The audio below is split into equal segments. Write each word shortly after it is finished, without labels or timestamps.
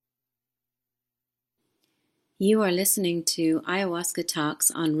You are listening to Ayahuasca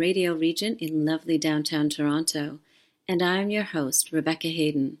Talks on Radio Regent in lovely downtown Toronto, and I'm your host, Rebecca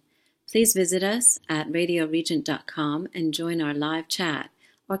Hayden. Please visit us at radioregent.com and join our live chat,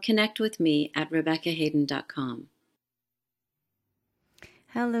 or connect with me at rebeccahayden.com.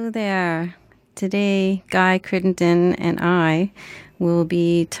 Hello there. Today, Guy Crittenden and I will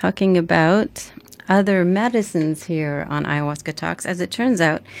be talking about other medicines here on Ayahuasca Talks. As it turns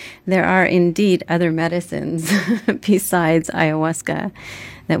out, there are indeed other medicines besides ayahuasca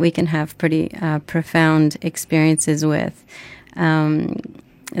that we can have pretty profound experiences with.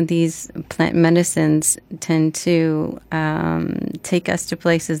 These plant medicines tend to take us to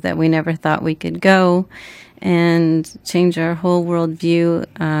places that we never thought we could go and change our whole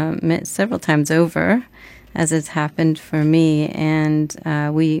worldview several times over, as it's happened for me. And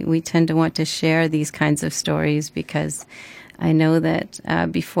we tend to want to share these kinds of stories because I know that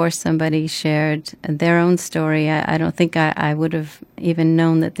before somebody shared their own story, I don't think I would have even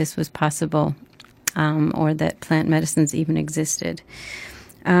known that this was possible or that plant medicines even existed.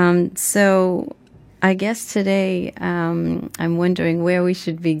 So I guess today I'm wondering where we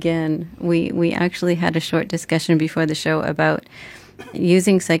should begin. We actually had a short discussion before the show about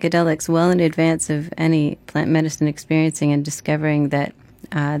using psychedelics well in advance of any plant medicine experiencing and discovering that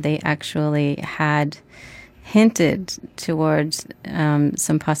they actually had hinted towards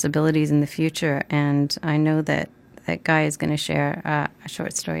some possibilities in the future. And I know that Guy is going to share a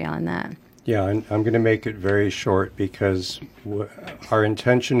short story on that. Yeah, and I'm going to make it very short because our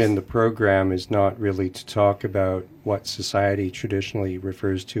intention in the program is not really to talk about what society traditionally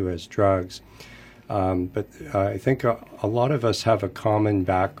refers to as drugs. But I think a lot of us have a common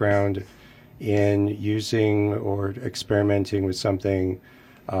background in using or experimenting with something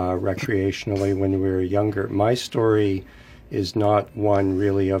recreationally when we were younger. My story is not one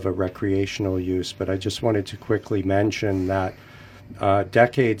really of a recreational use, but I just wanted to quickly mention that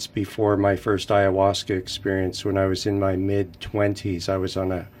decades before my first ayahuasca experience, when I was in my mid-20s, I was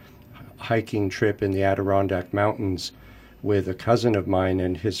on a hiking trip in the Adirondack Mountains with a cousin of mine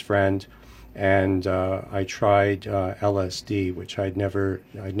and his friend, and I tried LSD, which I'd never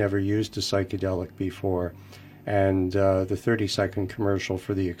used a psychedelic before. And the 30-second commercial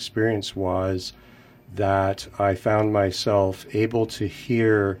for the experience was that I found myself able to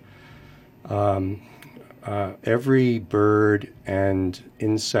hear every bird and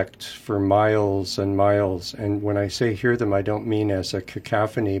insect for miles and miles. And when I say hear them, I don't mean as a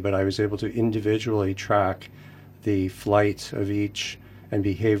cacophony, but I was able to individually track the flight of each and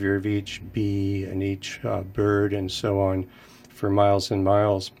behavior of each bee and each bird and so on for miles and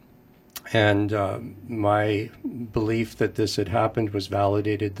miles. And my belief that this had happened was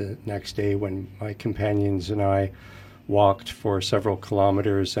validated the next day when my companions and I walked for several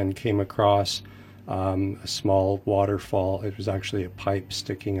kilometers and came across a small waterfall. It was actually a pipe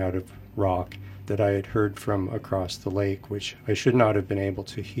sticking out of rock that I had heard from across the lake, which I should not have been able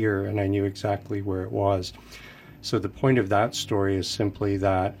to hear, and I knew exactly where it was. So the point of that story is simply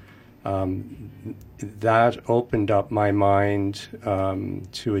that that opened up my mind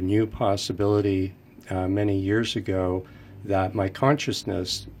to a new possibility many years ago, that my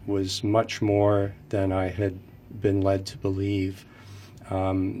consciousness was much more than I had been led to believe,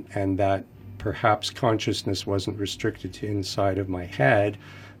 and that perhaps consciousness wasn't restricted to inside of my head,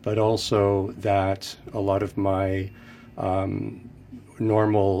 but also that a lot of my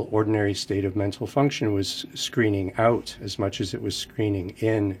normal, ordinary state of mental function was screening out as much as it was screening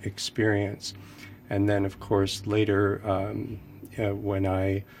in experience. And then, of course, later, when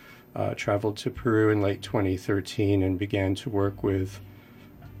I traveled to Peru in late 2013 and began to work with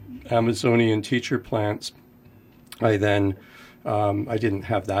Amazonian teacher plants, I then I didn't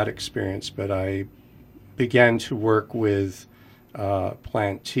have that experience, but I began to work with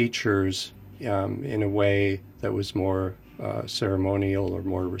plant teachers in a way that was more ceremonial or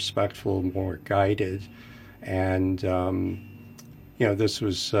more respectful, more guided. And, this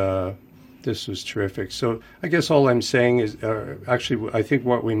was terrific. So I guess all I'm saying is, actually, I think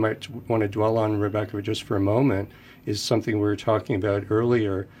what we might want to dwell on, Rebecca, just for a moment, is something we were talking about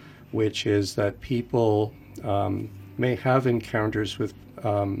earlier, which is that people may have encounters with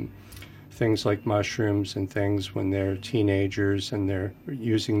things like mushrooms and things when they're teenagers and they're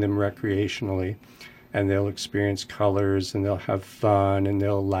using them recreationally, and they'll experience colors and they'll have fun and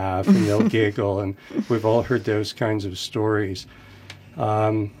they'll laugh and they'll giggle, and we've all heard those kinds of stories.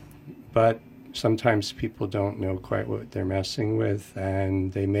 But sometimes people don't know quite what they're messing with,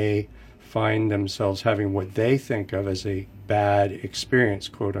 and they may find themselves having what they think of as a bad experience,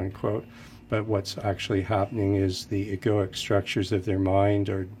 quote unquote. But what's actually happening is the egoic structures of their mind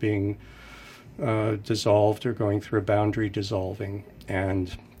are being dissolved or going through a boundary dissolving.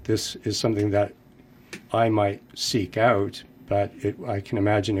 And this is something that I might seek out, but I can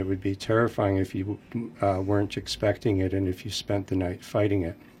imagine it would be terrifying if you weren't expecting it and if you spent the night fighting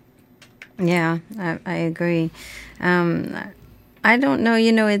it. Yeah, I agree. I don't know,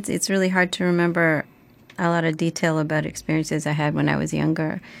 it's really hard to remember a lot of detail about experiences I had when I was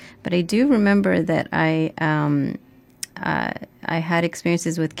younger, but I do remember that I had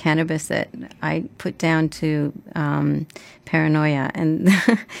experiences with cannabis that I put down to paranoia, and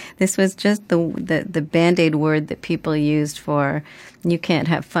this was just the Band-Aid word that people used for you can't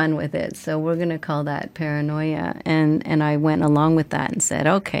have fun with it, so we're going to call that paranoia. And I went along with that and said,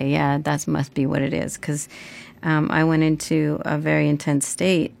 okay, yeah, that must be what it is, because I went into a very intense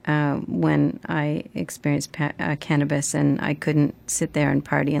state when I experienced cannabis, and I couldn't sit there and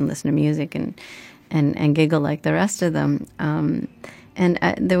party and listen to music and giggle like the rest of them. And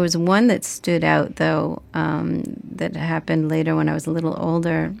there was one that stood out, though, that happened later when I was a little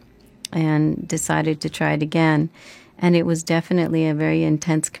older and decided to try it again. And it was definitely a very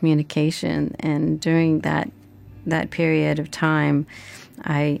intense communication. And during that period of time,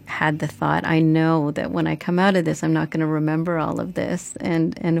 I had the thought, I know that when I come out of this, I'm not going to remember all of this.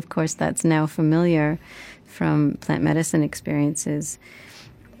 And of course, that's now familiar from plant medicine experiences.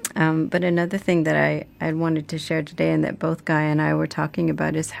 But another thing that I wanted to share today, and that both Guy and I were talking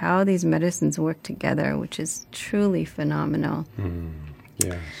about, is how these medicines work together, which is truly phenomenal.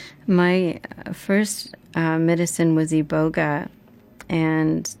 Yes. My first medicine was Iboga,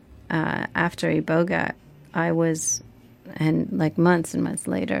 and after Iboga, I was, and like months and months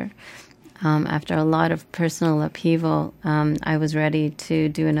later, after a lot of personal upheaval, I was ready to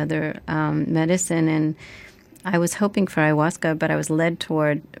do another medicine, and I was hoping for ayahuasca, but I was led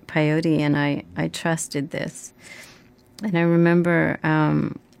toward peyote, and I trusted this. And I remember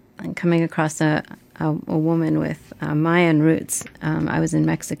coming across a woman with Mayan roots. I was in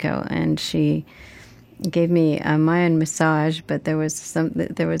Mexico, and she gave me a Mayan massage, but there was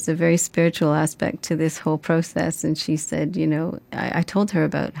a very spiritual aspect to this whole process. And she said, I told her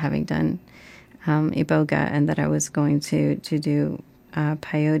about having done Iboga and that I was going to do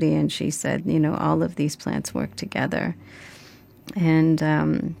peyote, and she said, all of these plants work together. And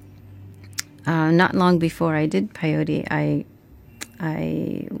not long before I did peyote,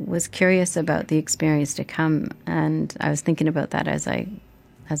 I was curious about the experience to come, and I was thinking about that as I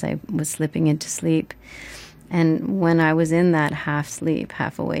was slipping into sleep. And when I was in that half sleep,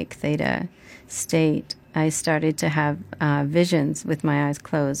 half awake theta state, I started to have visions with my eyes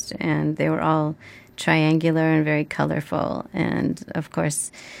closed, and they were all triangular and very colorful. And of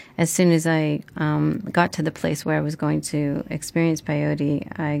course, as soon as I got to the place where I was going to experience peyote,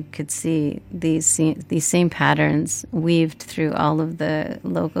 I could see these same patterns weaved through all of the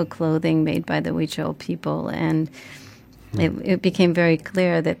local clothing made by the Huichol people. And it became very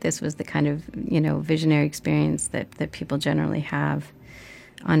clear that this was the kind of, visionary experience that people generally have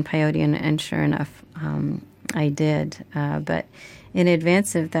on peyote. And sure enough, I did. But in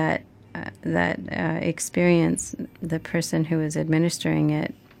advance of that experience, the person who was administering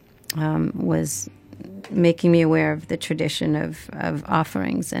it was making me aware of the tradition of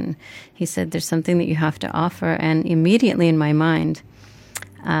offerings. And he said, there's something that you have to offer. And immediately in my mind,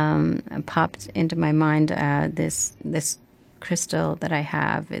 popped into my mind this crystal that I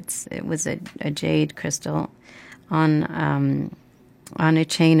have. It was a jade crystal on a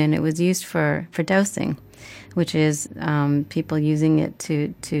chain, and it was used for dowsing, which is people using it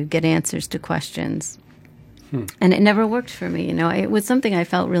to get answers to questions. And it never worked for me. It was something I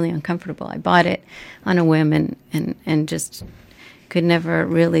felt really uncomfortable. I bought it on a whim and just could never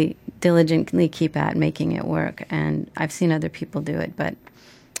really diligently keep at making it work. And I've seen other people do it, but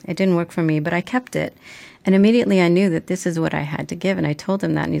it didn't work for me. But I kept it. And immediately I knew that this is what I had to give. And I told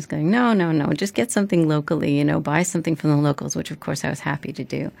him that, and he's going, no, just get something locally, buy something from the locals, which of course I was happy to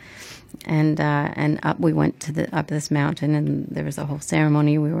do. And up we went up this mountain, and there was a whole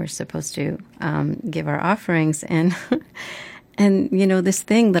ceremony. We were supposed to give our offerings, and this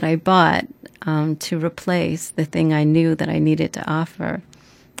thing that I bought to replace the thing I knew that I needed to offer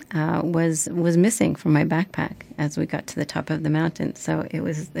was missing from my backpack as we got to the top of the mountain. So there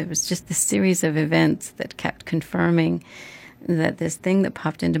was just this series of events that kept confirming that this thing that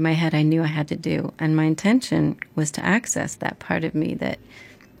popped into my head I knew I had to do, and my intention was to access that part of me that,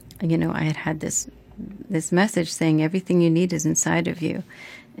 I had this message saying everything you need is inside of you,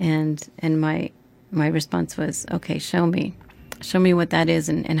 and my response was, okay, show me what that is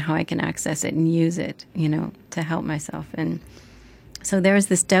and how I can access it and use it, to help myself. And so there was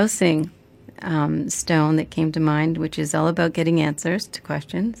this dowsing stone that came to mind, which is all about getting answers to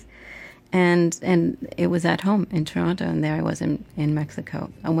questions. and it was at home in Toronto, and there I was in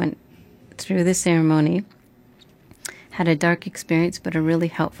Mexico. I went through the ceremony, had a dark experience, but a really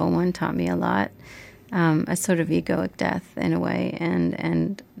helpful one, taught me a lot. A sort of egoic death in a way,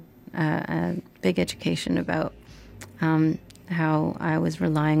 and a big education about how I was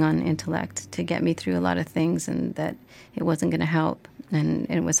relying on intellect to get me through a lot of things, and that it wasn't going to help, and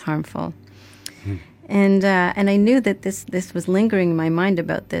it was harmful. And I knew that this was lingering in my mind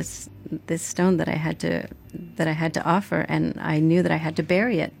about this stone that I had to offer, and I knew that I had to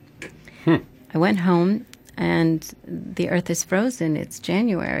bury it. I went home, and the earth is frozen. It's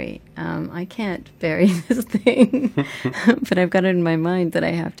January. I can't bury this thing, but I've got it in my mind that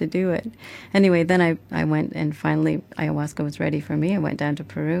I have to do it. Anyway, then I went, and finally ayahuasca was ready for me. I went down to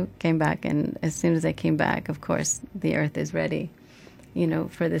Peru, came back, and as soon as I came back, of course, the earth is ready,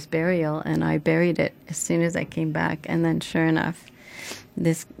 for this burial, and I buried it as soon as I came back. And then sure enough,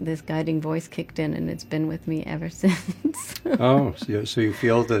 this guiding voice kicked in, and it's been with me ever since. Oh, so you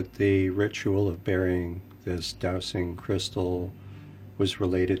feel that the ritual of burying this dowsing crystal was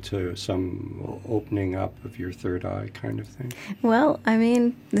related to some opening up of your third eye kind of thing? Well, I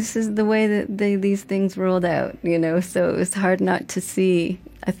mean, this is the way that these things rolled out, so it was hard not to see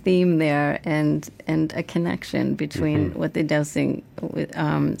a theme there and a connection between what the dowsing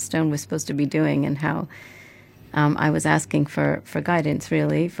stone was supposed to be doing, and how I was asking for guidance,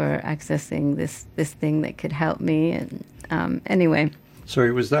 really, for accessing this thing that could help me. And anyway.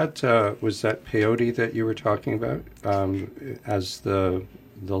 Sorry, was that peyote that you were talking about as the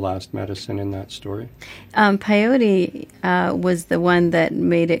last medicine in that story? Peyote was the one that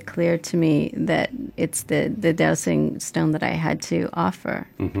made it clear to me that it's the dowsing stone that I had to offer.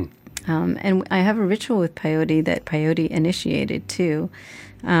 And I have a ritual with peyote that peyote initiated too,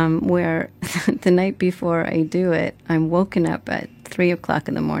 where the night before I do it, I'm woken up at 3 o'clock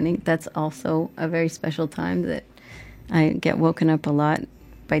in the morning. That's also a very special time that I get woken up a lot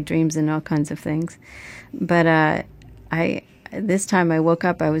by dreams and all kinds of things. But this time I woke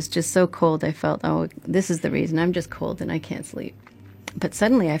up, I was just so cold. I felt, oh, this is the reason. I'm just cold and I can't sleep. But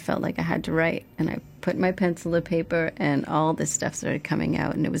suddenly I felt like I had to write, and I put my pencil to paper, and all this stuff started coming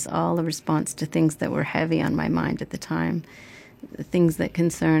out. And it was all a response to things that were heavy on my mind at the time, things that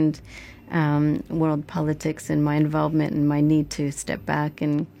concerned world politics and my involvement and my need to step back,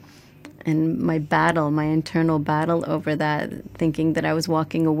 and my internal battle over that, thinking that I was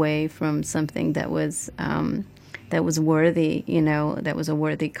walking away from something that was worthy, that was a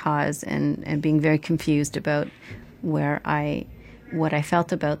worthy cause, and being very confused about what I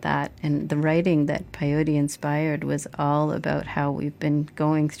felt about that. And the writing that peyote inspired was all about how we've been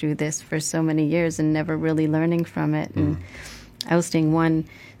going through this for so many years and never really learning from it, and ousting one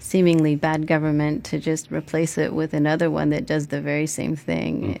seemingly bad government to just replace it with another one that does the very same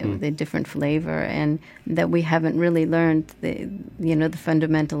thing with a different flavor, and that we haven't really learned the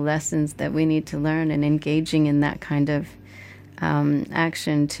fundamental lessons that we need to learn, and engaging in that kind of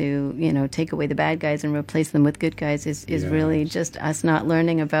action to take away the bad guys and replace them with good guys is really just us not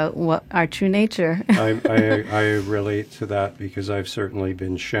learning about what our true nature. I relate to that, because I've certainly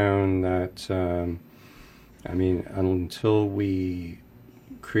been shown that until we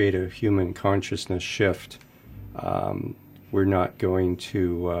create a human consciousness shift, we're not going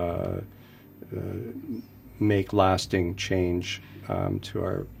to make lasting change to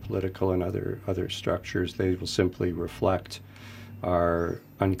our political and other structures. They will simply reflect our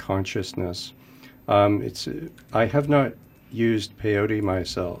unconsciousness. I have not used peyote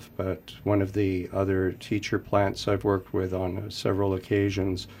myself, but one of the other teacher plants I've worked with on several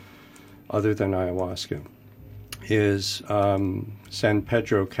occasions, other than ayahuasca, is San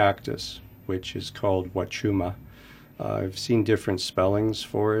Pedro cactus, which is called Huachuma. I've seen different spellings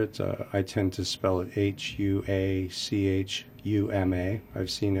for it. I tend to spell it Huachuma. I've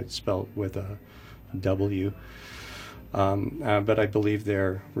seen it spelled with a W. But I believe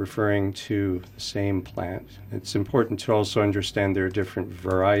they're referring to the same plant. It's important to also understand there are different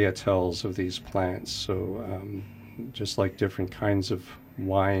varietals of these plants. So just like different kinds of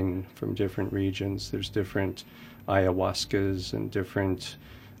wine from different regions, there's different ayahuascas and different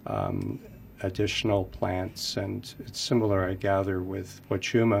additional plants, and it's similar, I gather, with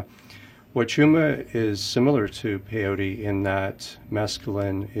Huachuma. Huachuma is similar to peyote in that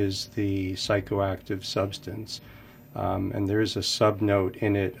mescaline is the psychoactive substance, and there is a subnote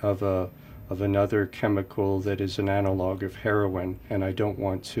in it of another chemical that is an analog of heroin, and I don't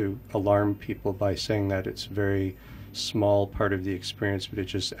want to alarm people by saying that it's very small part of the experience, but it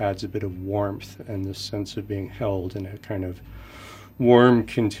just adds a bit of warmth and the sense of being held in a kind of warm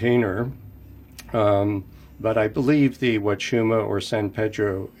container. But I believe the Wachuma or San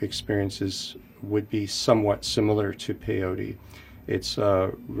Pedro experiences would be somewhat similar to peyote. It's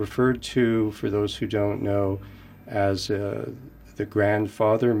referred to, for those who don't know, as the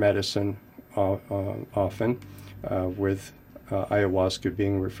grandfather medicine often, with ayahuasca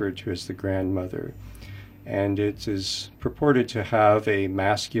being referred to as the grandmother. And it is purported to have a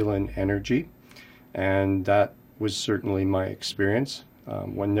masculine energy, and that was certainly my experience.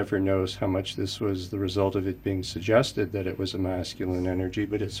 One never knows how much this was the result of it being suggested that it was a masculine energy,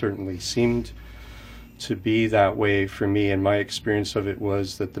 but it certainly seemed to be that way for me. And my experience of it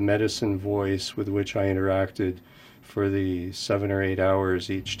was that the medicine voice with which I interacted for the 7 or 8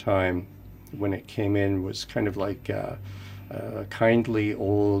 hours each time when it came in was kind of like a kindly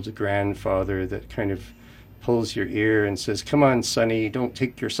old grandfather that kind of pulls your ear and says, "Come on, sonny, don't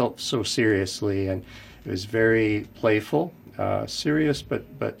take yourself so seriously." And it was very playful. Serious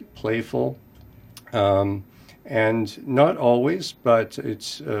but playful, and not always, but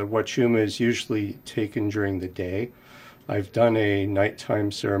it's Wachuma is usually taken during the day. I've done a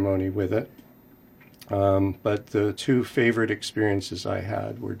nighttime ceremony with it, but the two favorite experiences I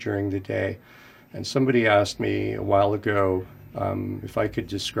had were during the day. And somebody asked me a while ago if I could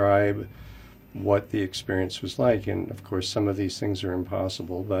describe what the experience was like, and of course some of these things are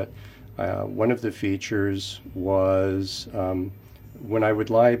impossible, but one of the features was when I would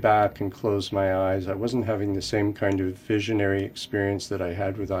lie back and close my eyes, I wasn't having the same kind of visionary experience that I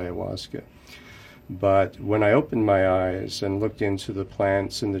had with ayahuasca. But when I opened my eyes and looked into the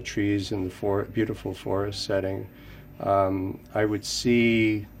plants and the trees in the beautiful forest setting, I would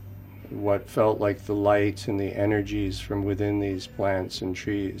see what felt like the light and the energies from within these plants and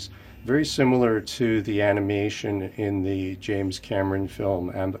trees. Very similar to the animation in the James Cameron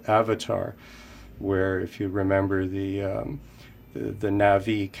film Avatar, where, if you remember, the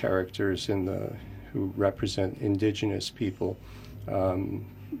Na'vi characters who represent indigenous people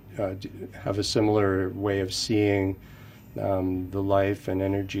have a similar way of seeing the life and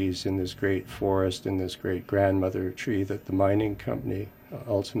energies in this great forest, in this great grandmother tree that the mining company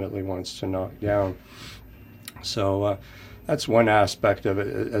ultimately wants to knock down. So that's one aspect of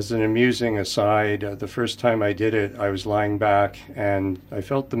it. As an amusing aside, the first time I did it, I was lying back and I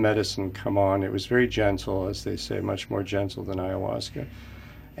felt the medicine come on. It was very gentle, as they say, much more gentle than ayahuasca.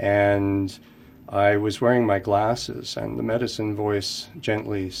 And I was wearing my glasses, and the medicine voice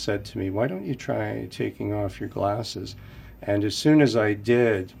gently said to me, "Why don't you try taking off your glasses?" And as soon as I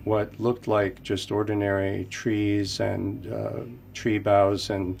did, what looked like just ordinary trees and tree boughs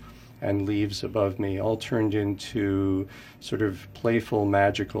and leaves above me all turned into sort of playful,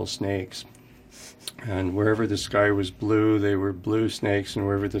 magical snakes. And wherever the sky was blue, they were blue snakes, and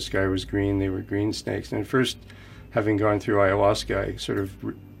wherever the sky was green, they were green snakes. And at first, having gone through ayahuasca, I sort of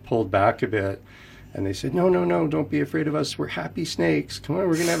pulled back a bit, and they said, no, don't be afraid of us. We're happy snakes. Come on,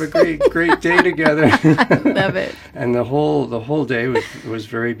 we're going to have a great day together. I love it. And the whole day was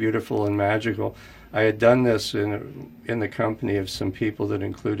very beautiful and magical. I had done this in the company of some people that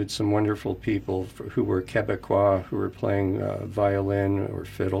included some wonderful people who were Quebecois, who were playing violin or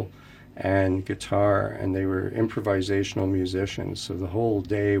fiddle and guitar, and they were improvisational musicians. So the whole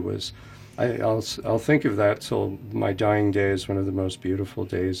day was, I'll think of that till my dying day as one of the most beautiful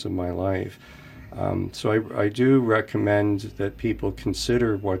days of my life. So I do recommend that people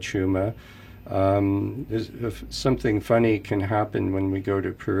consider Wachuma. If something funny can happen when we go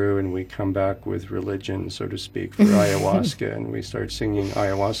to Peru and we come back with religion, so to speak, for ayahuasca, and we start singing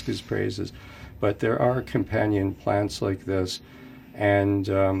ayahuasca's praises. But there are companion plants like this, and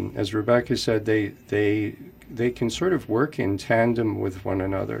as Rebecca said, they can sort of work in tandem with one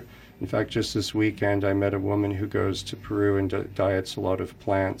another. In fact, just this weekend, I met a woman who goes to Peru and diets a lot of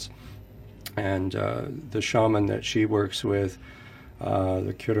plants, and the shaman that she works with,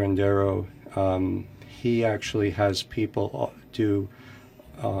 the curandero, he actually has people do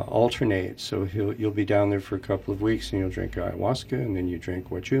alternate. So you'll be down there for a couple of weeks, and you'll drink ayahuasca, and then you drink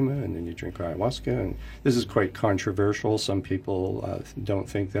Wachuma, and then you drink ayahuasca. And this is quite controversial. Some people don't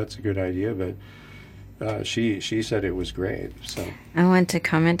think that's a good idea, but she said it was great. So I want to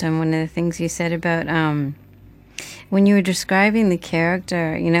comment on one of the things you said about when you were describing the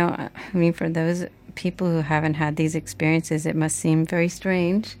character. I mean, for those people who haven't had these experiences, it must seem very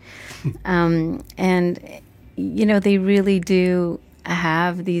strange. And, they really do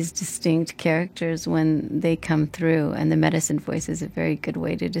have these distinct characters when they come through, and the medicine voice is a very good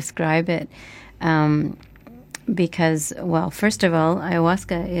way to describe it. Because, well, first of all,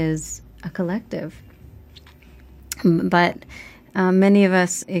 ayahuasca is a collective. But Many of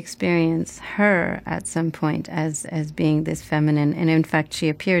us experience her at some point as being this feminine, and in fact, she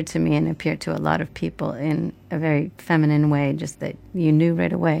appeared to me and appeared to a lot of people in a very feminine way, just that you knew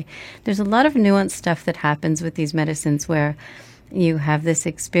right away. There's a lot of nuanced stuff that happens with these medicines where you have this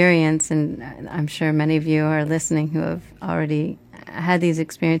experience, and I'm sure many of you are listening who have already had these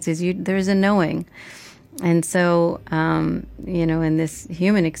experiences. There's a knowing. And so, in this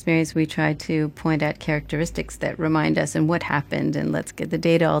human experience, we try to point at characteristics that remind us and what happened, and let's get the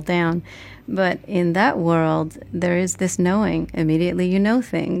data all down. But in that world, there is this knowing. Immediately you know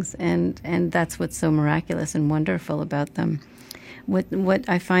things, and that's what's so miraculous and wonderful about them. What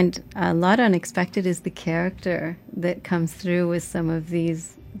I find a lot unexpected is the character that comes through with some of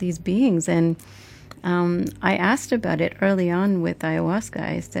these beings. And I asked about it early on with ayahuasca.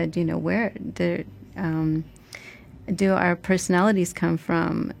 I said, where do our personalities come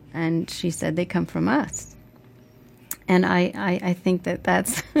from? And she said they come from us. And I think that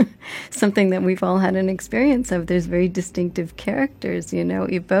that's something that we've all had an experience of. There's very distinctive characters.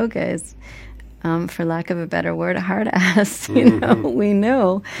 Iboga is, for lack of a better word, a hard ass. We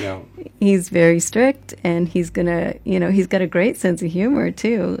know he's very strict, and he's gonna, he's got a great sense of humor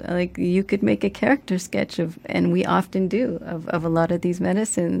too. Like, you could make a character sketch of, and we often do, of a lot of these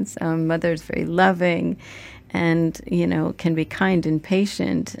medicines. Mother's very loving, and can be kind and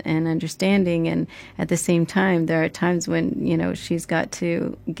patient and understanding, and at the same time, there are times when she's got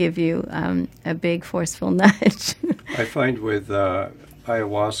to give you a big forceful nudge. I find with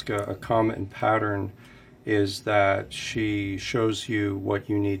ayahuasca, a common pattern is that she shows you what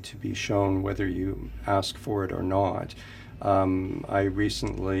you need to be shown, whether you ask for it or not. I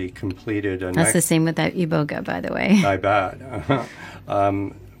recently completed That's the same with that iboga, by the way. I bet.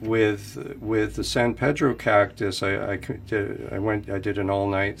 With the San Pedro cactus, I did an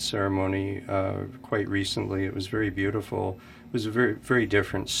all-night ceremony quite recently. It was very beautiful. It was a very, very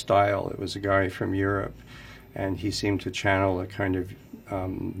different style. It was a guy from Europe, and he seemed to channel a kind of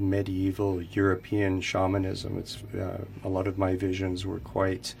medieval European shamanism. A lot of my visions were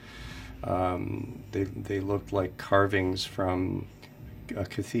quite. They looked like carvings from a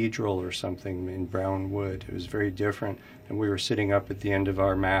cathedral or something in brown wood. It was very different, and we were sitting up at the end of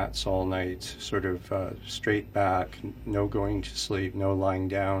our mats all night, sort of straight back, no going to sleep, no lying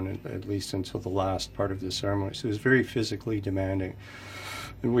down, at least until the last part of the ceremony. So it was very physically demanding.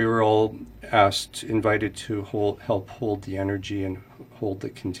 And we were all invited to help hold the energy and hold the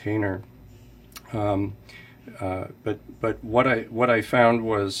container. But what I found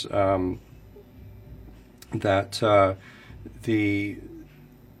was that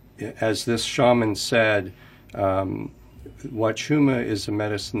as this shaman said, Wachuma is a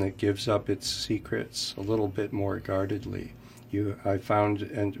medicine that gives up its secrets a little bit more guardedly. I found,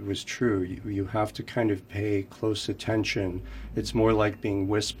 and it was true, you have to kind of pay close attention. It's more like being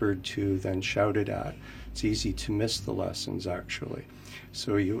whispered to than shouted at. It's easy to miss the lessons, actually.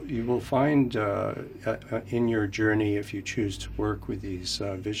 So you will find in your journey, if you choose to work with these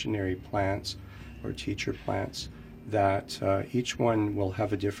visionary plants or teacher plants, that each one will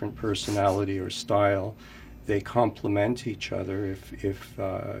have a different personality or style. They complement each other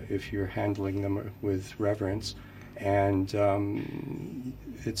if you're handling them with reverence. And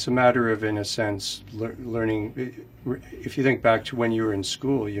it's a matter of, in a sense, learning. If you think back to when you were in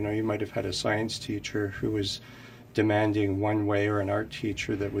school, you might have had a science teacher who was demanding one way, or an art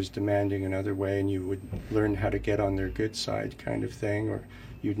teacher that was demanding another way, and you would learn how to get on their good side, kind of thing, or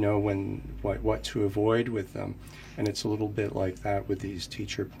you'd know what to avoid with them. And it's a little bit like that with these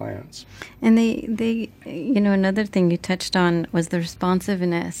teacher plants. And they another thing you touched on was the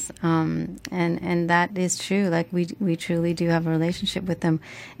responsiveness, and that is true. Like, we truly do have a relationship with them,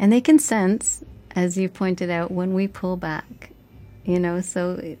 and they can sense, as you pointed out, when we pull back.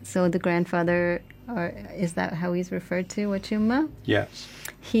 So the grandfather, or is that how he's referred to, Wachuma? Yes.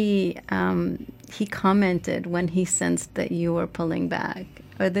 He commented when he sensed that you were pulling back.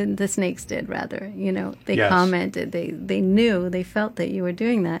 Or the snakes did, rather. They Yes. commented. They knew, they felt that you were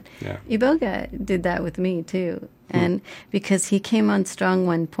doing that. Yeah. Iboga did that with me too, and because he came on strong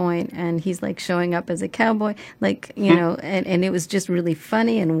one point, and he's like showing up as a cowboy, like and it was just really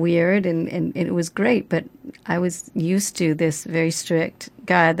funny and weird, and it was great. But I was used to this very strict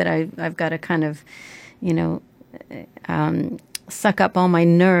guy that I've got to kind of, suck up all my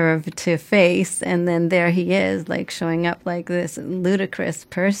nerve to face, and then there he is, like showing up like this ludicrous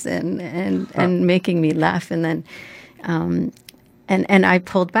person and making me laugh, and then and I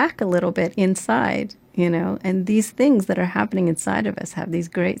pulled back a little bit inside, and these things that are happening inside of us have this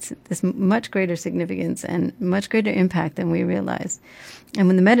much greater significance and much greater impact than we realize. And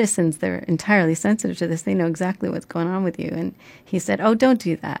when the medicines, they're entirely sensitive to this, they know exactly what's going on with you. And he said, oh, don't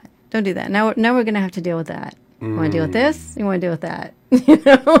do that. Don't do that. Now we're going to have to deal with that. You want to deal with this? You want to deal with that?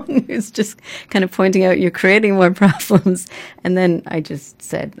 It's just kind of pointing out you're creating more problems. And then I just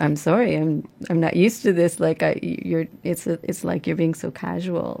said, I'm sorry, I'm not used to this. Like it's like you're being so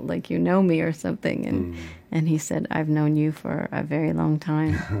casual, like you know me or something. And he said, I've known you for a very long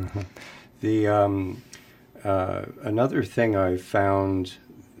time. Another thing I found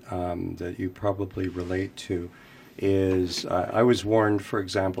that you probably relate to is I was warned, for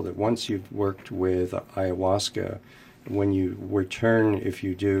example, that once you've worked with ayahuasca, when you return, if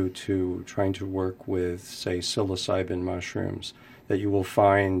you do, to trying to work with, say, psilocybin mushrooms, that you will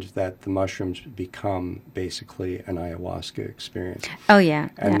find that the mushrooms become basically an ayahuasca experience. Oh, yeah,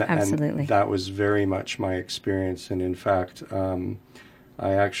 absolutely. And that was very much my experience. And in fact,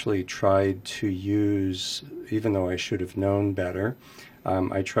 I actually tried to use, even though I should have known better,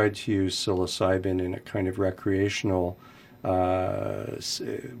 I tried to use psilocybin in a kind of recreational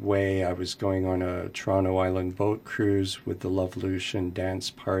way. I was going on a Toronto Island boat cruise with the Love Lucian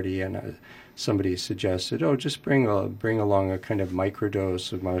dance party, and somebody suggested, oh, just bring along a kind of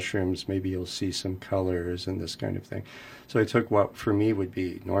microdose of mushrooms. Maybe you'll see some colors and this kind of thing. So I took what for me would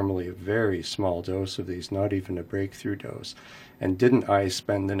be normally a very small dose of these, not even a breakthrough dose. And didn't I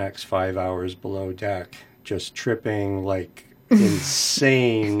spend the next 5 hours below deck just tripping like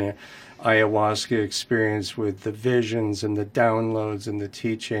insane ayahuasca experience with the visions and the downloads and the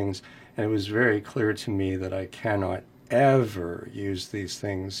teachings. And it was very clear to me that I cannot ever use these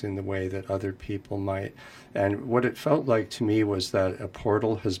things in the way that other people might. And what it felt like to me was that a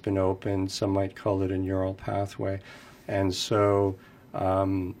portal has been opened. Some might call it a neural pathway. And so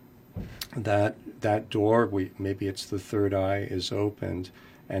that door, maybe it's the third eye, is opened.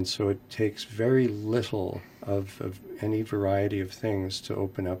 And so it takes very little of any variety of things to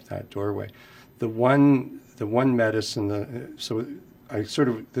open up that doorway. The one medicine, so I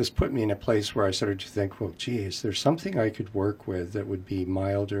this put me in a place where I started to think, well, geez, there's something I could work with that would be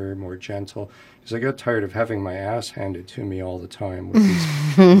milder, more gentle. Because I got tired of having my ass handed to me all the time with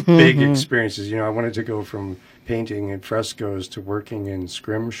these big experiences. I wanted to go from painting in frescoes to working in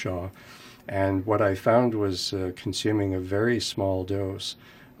scrimshaw. And what I found was consuming a very small dose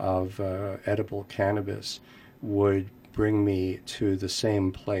of edible cannabis would bring me to the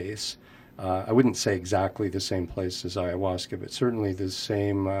same place. I wouldn't say exactly the same place as ayahuasca, but certainly the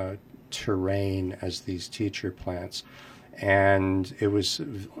same terrain as these teacher plants. And it was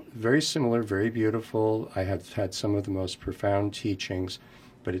very similar, very beautiful. I have had some of the most profound teachings,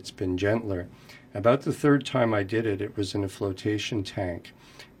 but it's been gentler. About the third time I did it, it was in a flotation tank.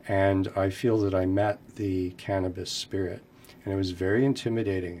 And I feel that I met the cannabis spirit. And it was very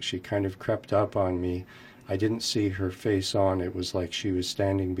intimidating. She kind of crept up on me. I didn't see her face on. It was like she was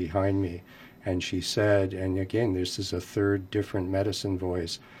standing behind me. And she said, and again, this is a third different medicine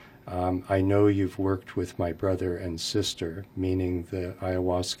voice, I know you've worked with my brother and sister, meaning the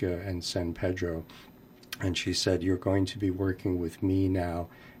ayahuasca and San Pedro. And she said, you're going to be working with me now,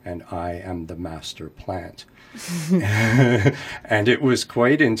 and I am the master plant. And it was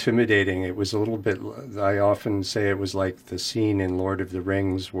quite intimidating. It was a little bit, I often say it was like the scene in Lord of the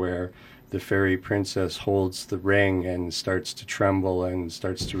Rings where the fairy princess holds the ring and starts to tremble and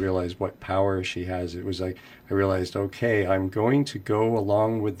starts to realize what power she has. It was like, I realized, okay, I'm going to go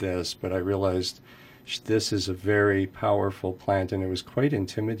along with this, but I realized this is a very powerful plant, and it was quite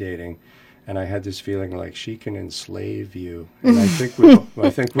intimidating. And I had this feeling like she can enslave you. And I think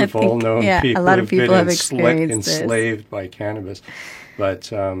we've all known people a lot of people have enslaved by cannabis.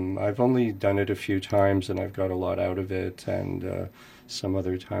 But I've only done it a few times, and I've got a lot out of it. And some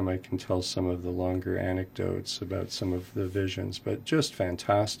other time I can tell some of the longer anecdotes about some of the visions. But just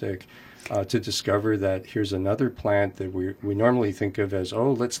fantastic to discover that here's another plant that we normally think of as,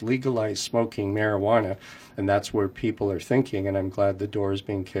 oh, let's legalize smoking marijuana. And that's where people are thinking, and I'm glad the door is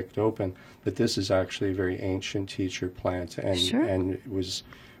being kicked open. But this is actually a very ancient teacher plant, and sure. And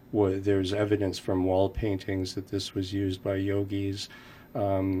there's evidence from wall paintings that this was used by yogis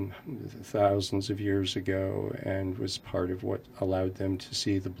thousands of years ago, and was part of what allowed them to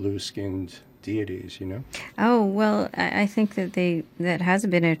see the blue-skinned deities. Oh, well, I think that has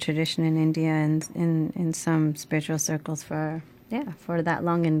been a tradition in India and in some spiritual circles for that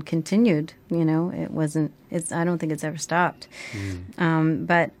long, and continued. I don't think it's ever stopped.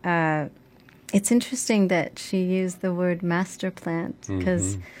 But it's interesting that she used the word master plant,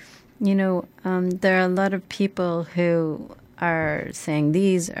 because there are a lot of people who are saying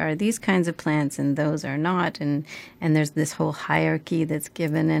these are these kinds of plants and those are not, and there's this whole hierarchy that's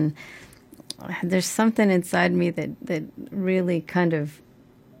given, and there's something inside me that really kind of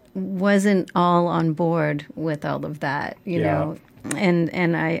wasn't all on board with all of that, you know.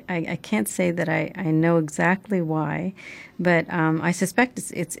 And I can't say that I know exactly why, but I suspect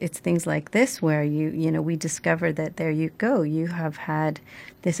it's things like this where you know we discover that there you go, you have had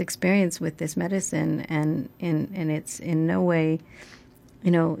this experience with this medicine, and it's in no way, you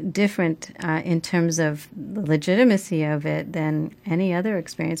know, different in terms of the legitimacy of it than any other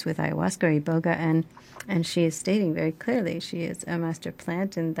experience with ayahuasca or iboga, and she is stating very clearly she is a master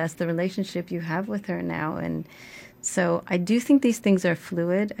plant, and that's the relationship you have with her now. And so I do think these things are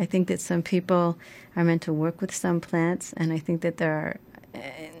fluid. I think that some people are meant to work with some plants, and I think that there are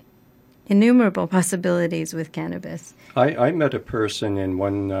innumerable possibilities with cannabis. I met a person in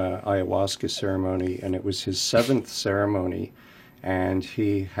one ayahuasca ceremony, and it was his 7th ceremony, and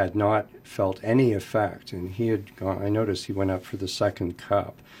he had not felt any effect. And he had gone, I noticed he went up for the 2nd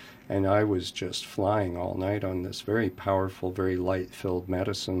cup, and I was just flying all night on this very powerful, very light-filled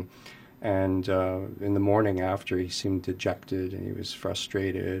medicine. And in the morning after, he seemed dejected, and he was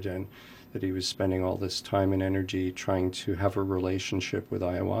frustrated, and that he was spending all this time and energy trying to have a relationship with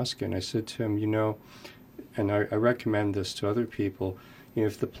ayahuasca. And I said to him, you know, and I recommend this to other people, you know,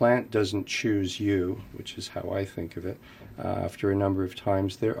 if the plant doesn't choose you, which is how I think of it, after a number of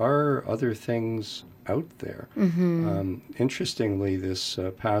times, there are other things out there. Interestingly, this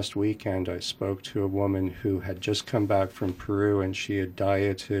past weekend, I spoke to a woman who had just come back from Peru, and she had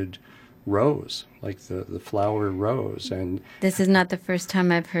dieted rose, like the flower rose. And this is not the first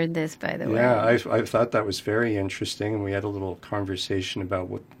time I've heard this, by the way. Yeah, I thought that was very interesting, and we had a little conversation about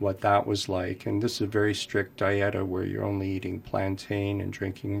what that was like. And this is a very strict dieta where you're only eating plantain and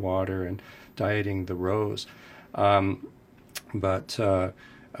drinking water and dieting the rose. But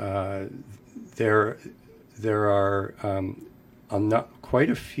there are quite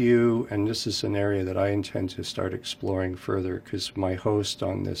a few, and this is an area that I intend to start exploring further, because my host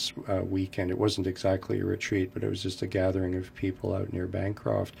on this weekend, it wasn't exactly a retreat, but it was just a gathering of people out near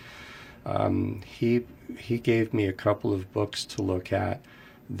Bancroft. He gave me a couple of books to look at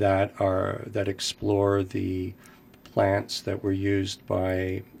that explore the plants that were used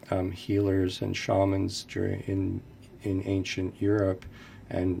by healers and shamans in ancient Europe.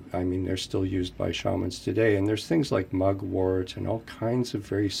 And I mean, they're still used by shamans today. And there's things like mugwort and all kinds of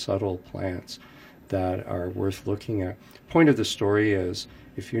very subtle plants that are worth looking at. Point of the story is,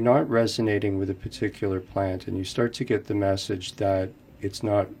 if you're not resonating with a particular plant and you start to get the message that it's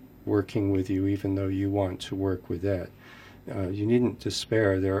not working with you even though you want to work with it, you needn't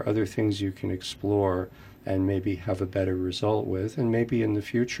despair. There are other things you can explore and maybe have a better result with, and maybe in the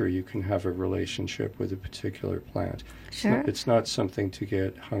future you can have a relationship with a particular plant. Sure. It's not something to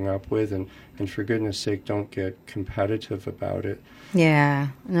get hung up with, and for goodness sake, don't get competitive about it. Yeah,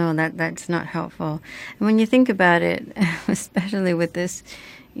 no, that's not helpful. And when you think about it, especially with this,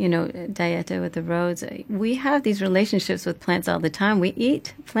 you know, dieta with the roads, we have these relationships with plants all the time. We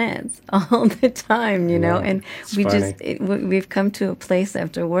eat plants all the time, you know, and we've come to a place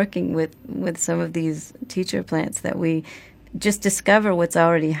after working with some of these teacher plants that we just discover what's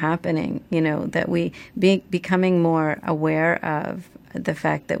already happening, you know, that we becoming more aware of the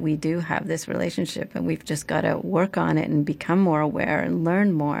fact that we do have this relationship, and we've just got to work on it and become more aware and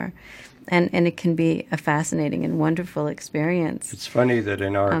learn more. And it can be a fascinating and wonderful experience. It's funny that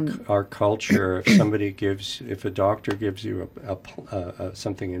in our culture, if a doctor gives you a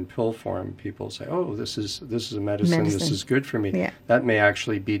something in pill form, people say, "Oh, this is a medicine. This is good for me." Yeah. That may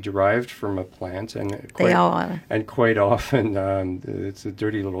actually be derived from a plant, and They all are. And quite often, it's a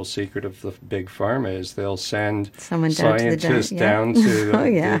dirty little secret of the big pharma is they'll send scientists down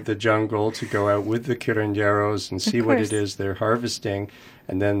to the jungle to go out with the curanderos and see what it is they're harvesting.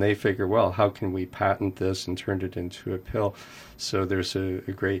 And then they figure, well, how can we patent this and turn it into a pill? So there's a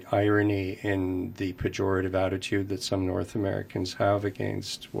great irony in the pejorative attitude that some North Americans have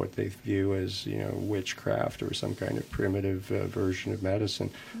against what they view as, you know, witchcraft or some kind of primitive version of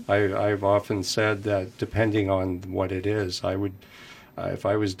medicine. I've often said that depending on what it is, I would, if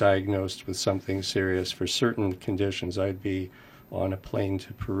I was diagnosed with something serious for certain conditions, I'd be on a plane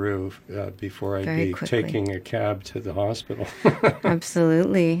to Peru before I'd be taking a cab to the hospital.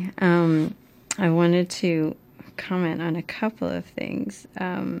 Absolutely. I wanted to comment on a couple of things.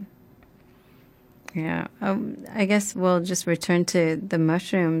 I guess we'll just return to the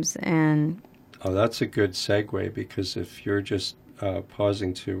mushrooms and... Oh, that's a good segue, because if you're just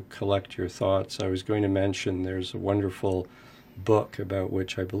pausing to collect your thoughts, I was going to mention there's a wonderful book about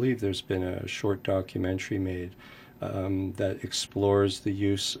which I believe there's been a short documentary made that explores the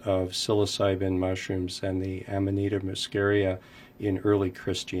use of psilocybin mushrooms and the Amanita muscaria in early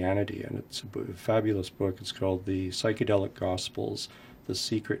Christianity. And it's a fabulous book. It's called The Psychedelic Gospels, The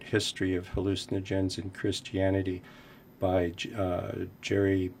Secret History of Hallucinogens in Christianity by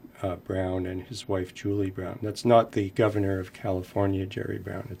Jerry Brown and his wife Julie Brown. That's not the governor of California, Jerry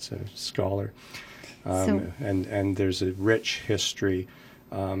Brown. It's a scholar. And there's a rich history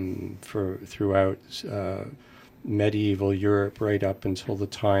throughout medieval Europe right up until the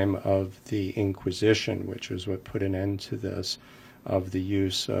time of the Inquisition, which was what put an end to this, of the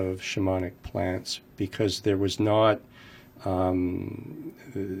use of shamanic plants, because there was not,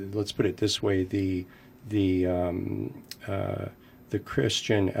 let's put it this way, the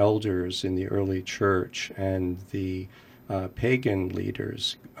Christian elders in the early church and the pagan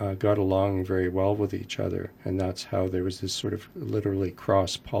leaders got along very well with each other, and that's how there was this sort of literally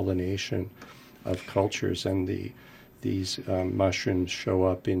cross-pollination of cultures. And these mushrooms show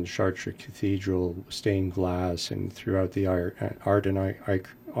up in Chartres Cathedral, stained glass, and throughout the art and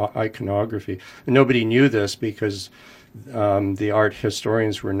iconography. And nobody knew this because the art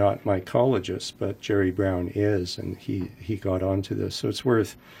historians were not mycologists, but Jerry Brown is, and he got onto this. So it's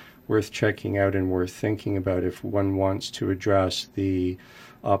worth checking out and worth thinking about if one wants to address the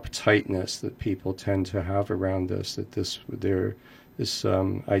uptightness that people tend to have around this, that this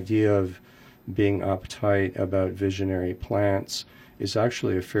idea of being uptight about visionary plants is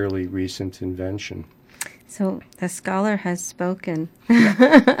actually a fairly recent invention. So the scholar has spoken.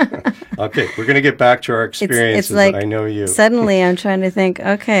 Okay, we're going to get back to our experiences. It's like, I know you. Suddenly I'm trying to think,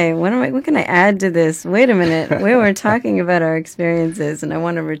 okay, what can I add to this? Wait a minute. We were talking about our experiences, and I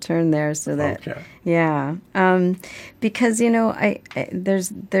want to return there so that, okay. Yeah. Because,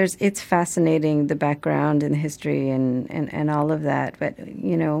 it's fascinating, the background and the history and all of that. But,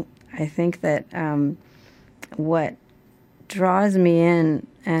 I think that what draws me in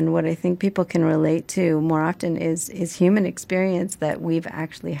and what I think people can relate to more often is human experience that we've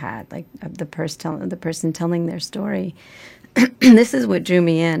actually had, like the person telling their story. This is what drew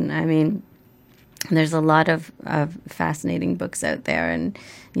me in. I mean, there's a lot of fascinating books out there, and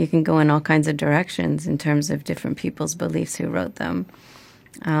you can go in all kinds of directions in terms of different people's beliefs who wrote them.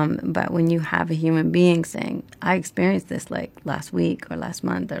 But when you have a human being saying, I experienced this like last week or last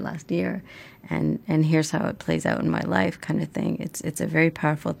month or last year, and here's how it plays out in my life kind of thing, it's a very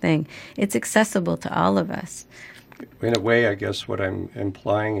powerful thing. It's accessible to all of us. In a way, I guess what I'm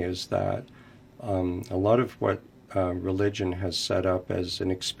implying is that a lot of what religion has set up as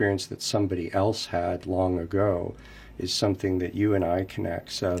an experience that somebody else had long ago is something that you and I can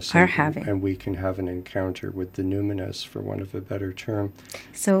access, and we can have an encounter with the numinous, for want of a better term.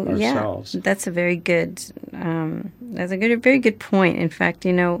 So ourselves. Yeah, that's a very good. Very good point. In fact,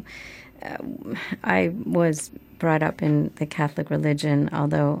 I was brought up in the Catholic religion,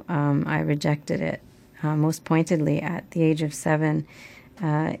 although I rejected it most pointedly at the age of 7.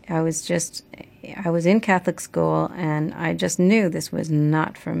 I was in Catholic school, and I just knew this was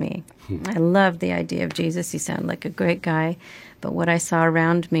not for me. I loved the idea of Jesus. He sounded like a great guy. But what I saw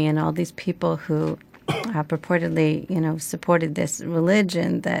around me and all these people who purportedly, supported this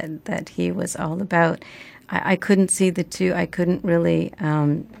religion that he was all about, I couldn't see the two. I couldn't really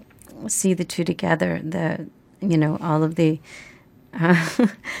see the two together. All of the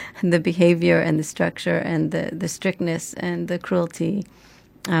the behavior and the structure and the strictness and the cruelty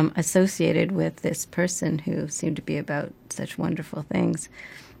associated with this person who seemed to be about such wonderful things.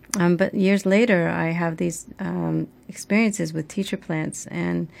 But years later, I have these experiences with teacher plants,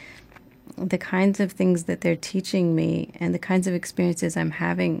 and the kinds of things that they're teaching me and the kinds of experiences I'm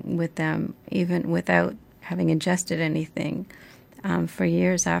having with them, even without having ingested anything, for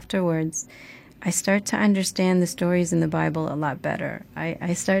years afterwards, I start to understand the stories in the Bible a lot better.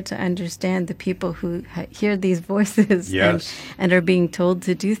 I start to understand the people who hear these voices, yes, and are being told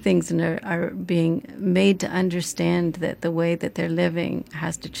to do things and are being made to understand that the way that they're living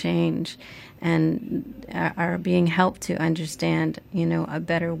has to change, and are being helped to understand, a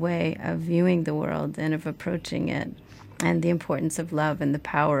better way of viewing the world and of approaching it, and the importance of love and the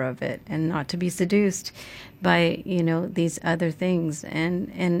power of it, and not to be seduced by, these other things.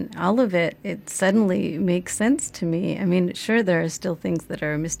 And all of it suddenly makes sense to me. I mean, sure, there are still things that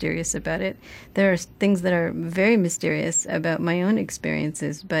are mysterious about it. There are things that are very mysterious about my own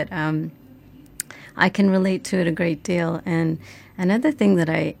experiences, but I can relate to it a great deal. And another thing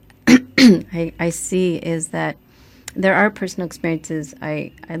that I see is that there are personal experiences.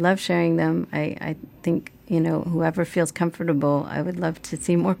 I love sharing them. I think, whoever feels comfortable, I would love to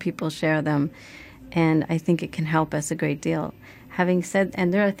see more people share them. And I think it can help us a great deal. having said,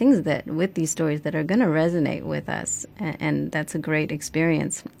 and there are things that with these stories that are going to resonate with us, and that's a great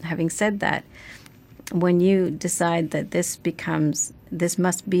experience. Having said that, when you decide that this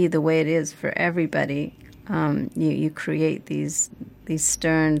must be the way it is for everybody, you create these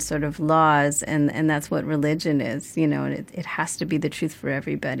stern sort of laws, and that's what religion is, and it has to be the truth for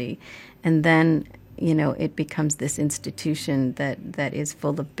everybody. And then, it becomes this institution that is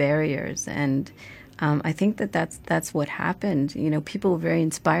full of barriers. And I think that's what happened. People were very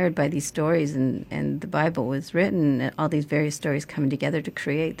inspired by these stories, and the Bible was written, and all these various stories coming together to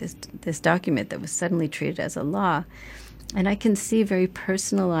create this document that was suddenly treated as a law. And I can see very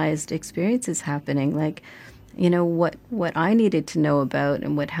personalized experiences happening, like, what I needed to know about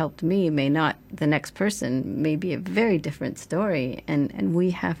and what helped me may not, the next person may be a very different story. And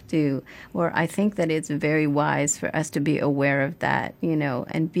we have to, or I think that it's very wise for us to be aware of that,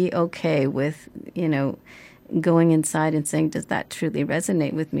 and be okay with, going inside and saying, does that truly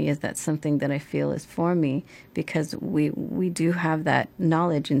resonate with me? Is that something that I feel is for me? Because we do have that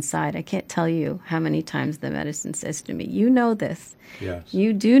knowledge inside. I can't tell you how many times the medicine says to me, you know this. Yes.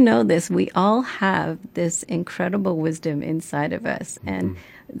 You do know this. We all have this incredible wisdom inside of us. And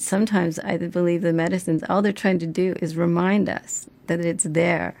sometimes I believe the medicines, all they're trying to do is remind us that it's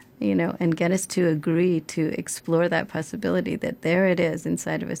there, and get us to agree to explore that possibility that there it is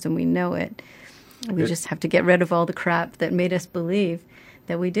inside of us and we know it. We just have to get rid of all the crap that made us believe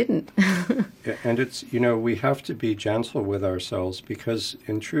that we didn't. And it's, we have to be gentle with ourselves, because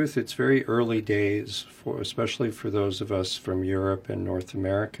in truth, it's very early days, especially for those of us from Europe and North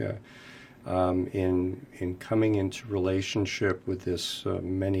America, in coming into relationship with this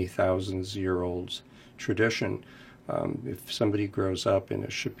many thousands-year-old tradition. If somebody grows up in a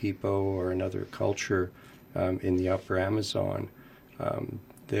Shipibo or another culture in the Upper Amazon,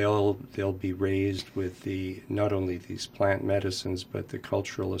 they'll be raised with not only these plant medicines, but the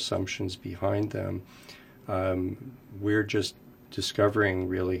cultural assumptions behind them. We're just discovering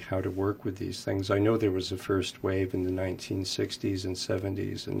really how to work with these things. I know there was a first wave in the 1960s and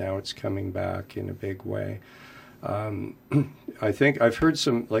 70s, and now it's coming back in a big way. I think I've heard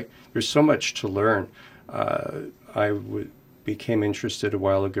there's so much to learn. I became interested a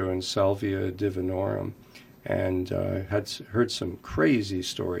while ago in Salvia divinorum, and had heard some crazy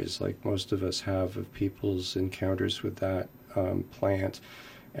stories, like most of us have, of people's encounters with that plant.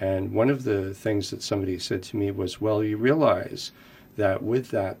 And one of the things that somebody said to me was, well, you realize that with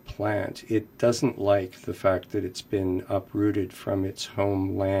that plant, it doesn't like the fact that it's been uprooted from its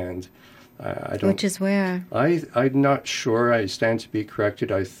homeland. Which is where? I'm not sure. I stand to be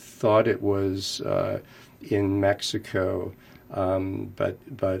corrected. I thought it was in Mexico.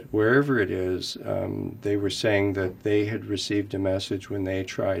 But wherever it is, they were saying that they had received a message when they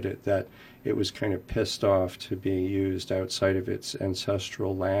tried it that it was kind of pissed off to be used outside of its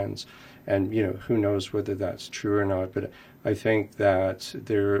ancestral lands. And, who knows whether that's true or not. But I think that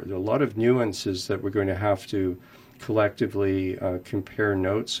there are a lot of nuances that we're going to have to collectively compare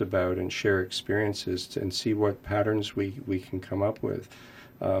notes about and share experiences and see what patterns we can come up with.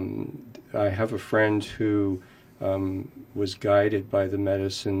 I have a friend who was guided by the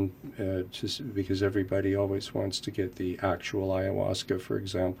medicine because everybody always wants to get the actual ayahuasca, for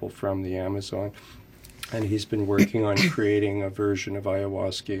example, from the Amazon. And he's been working on creating a version of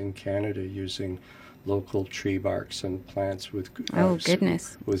ayahuasca in Canada using local tree barks and plants with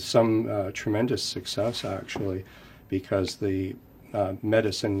with some tremendous success, actually, because the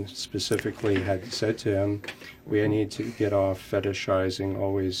medicine specifically had said to him, we need to get off fetishizing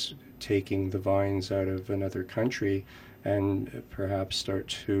always taking the vines out of another country and perhaps start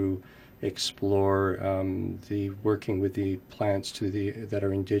to explore the working with the plants that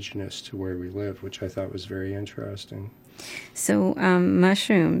are indigenous to where we live, which I thought was very interesting. So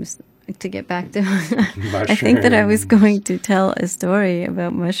mushrooms, to get back to I think that I was going to tell a story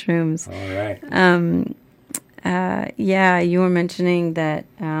about mushrooms. All right. Yeah, you were mentioning that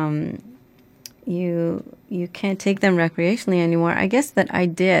you can't take them recreationally anymore. I guess that I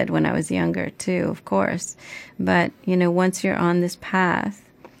did when I was younger too, of course. But, once you're on this path,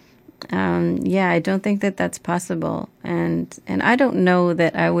 I don't think that that's possible. And I don't know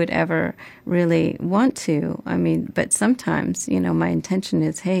that I would ever really want to. I mean, but sometimes, my intention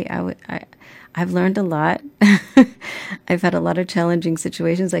is, hey, I've learned a lot. I've had a lot of challenging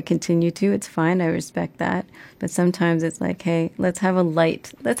situations. I continue to. It's fine. I respect that. But sometimes it's like, hey, let's have a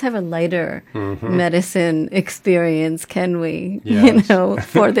lighter medicine experience, can we? Yes.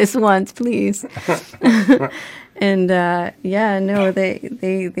 For this once, please. And they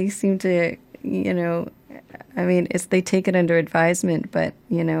seem to, I mean, they take it under advisement, but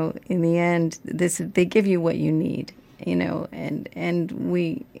in the end, they give you what you need. and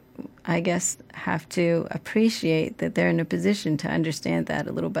we, I guess, have to appreciate that they're in a position to understand that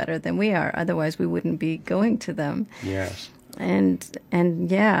a little better than we are. Otherwise, we wouldn't be going to them. Yes.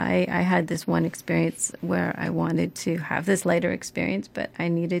 And yeah, I had this one experience where I wanted to have this lighter experience, but I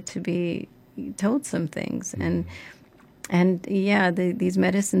needed to be told some things. And yeah, these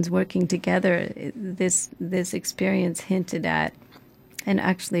medicines working together, this experience hinted at, and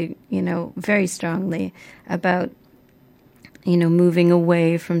actually, very strongly about, moving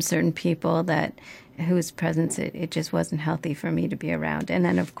away from certain people whose presence it just wasn't healthy for me to be around. And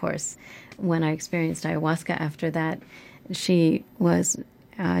then, of course, when I experienced ayahuasca after that, she was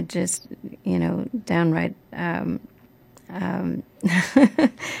just, downright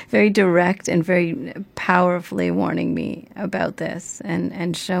very direct and very powerfully warning me about this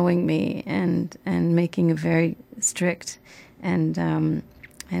and showing me and making a very strict and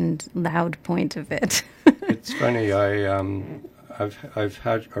loud point of it. It's funny. I've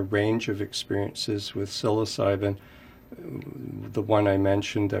had a range of experiences with psilocybin. The one I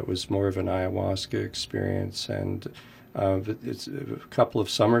mentioned that was more of an ayahuasca experience, and it's a couple of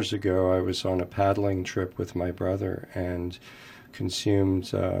summers ago. I was on a paddling trip with my brother and consumed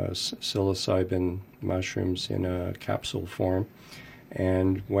psilocybin mushrooms in a capsule form,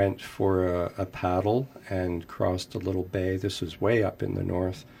 and went for a paddle and crossed a little bay. This was way up in the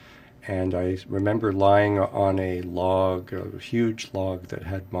north. And I remember lying on a log, a huge log that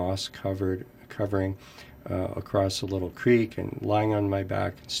had moss covering across a little creek, and lying on my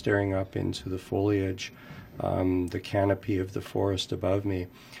back and staring up into the foliage, the canopy of the forest above me.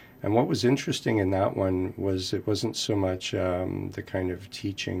 And what was interesting in that one was it wasn't so much the kind of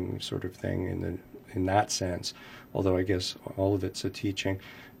teaching sort of thing in that sense, although I guess all of it's a teaching.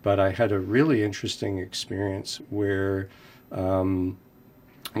 But I had a really interesting experience where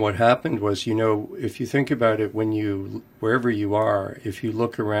what happened was, if you think about it, wherever you are, if you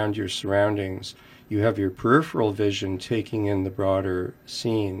look around your surroundings, you have your peripheral vision taking in the broader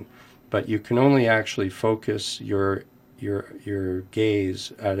scene, but you can only actually focus your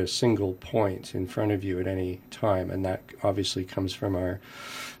gaze at a single point in front of you at any time, and that obviously comes from our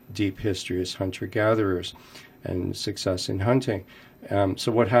deep history as hunter-gatherers and success in hunting.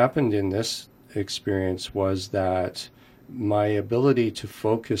 So what happened in this experience was that my ability to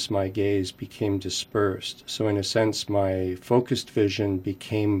focus my gaze became dispersed. So in a sense, my focused vision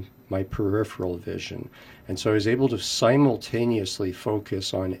became my peripheral vision. And so I was able to simultaneously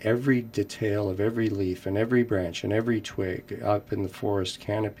focus on every detail of every leaf and every branch and every twig up in the forest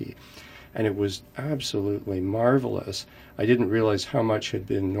canopy. And it was absolutely marvelous. I didn't realize how much had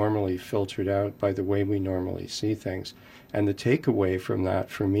been normally filtered out by the way we normally see things. And the takeaway from that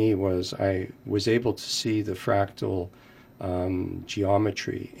for me was I was able to see the fractal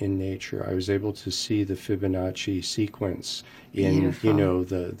geometry in nature. I was able to see the Fibonacci sequence in, Beautiful.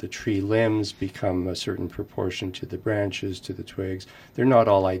 The tree limbs become a certain proportion to the branches, to the twigs. They're not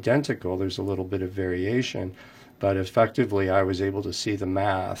all identical. There's a little bit of variation, but effectively I was able to see the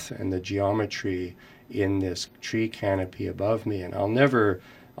math and the geometry in this tree canopy above me, and I'll never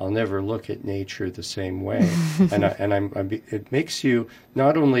look at nature the same way. It makes you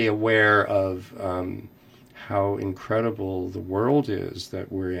not only aware of how incredible the world is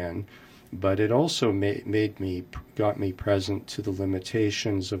that we're in, but it also got me present to the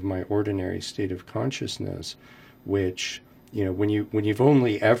limitations of my ordinary state of consciousness, which, when you've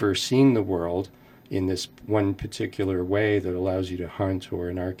only ever seen the world in this one particular way that allows you to hunt, or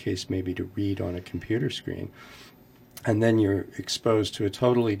in our case, maybe to read on a computer screen, and then you're exposed to a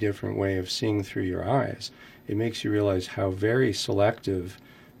totally different way of seeing through your eyes, it makes you realize how very selective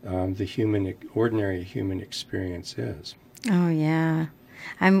the ordinary human experience is. Oh, yeah.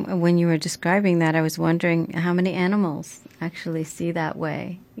 When you were describing that, I was wondering how many animals actually see that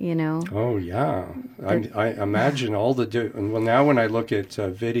way, Oh, yeah. I imagine all well, now when I look at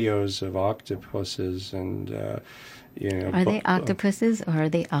videos of octopuses and, Are they octopuses or are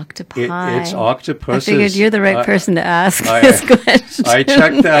they octopi? It's octopuses. I figured you're the right person to ask this question. I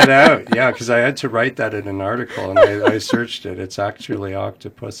checked that out, yeah, because I had to write that in an article, and I searched it. It's actually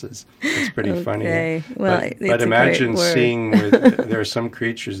octopuses. It's pretty funny. Well, but imagine seeing there are some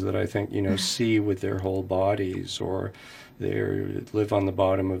creatures that I think, see with their whole bodies, or they live on the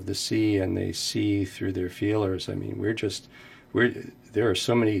bottom of the sea and they see through their feelers. I mean, there are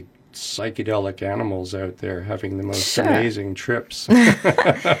so many psychedelic animals out there having the most amazing trips.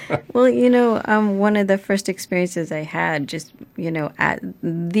 Well, one of the first experiences I had, just, at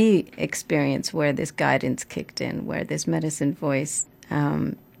the experience where this guidance kicked in, where this medicine voice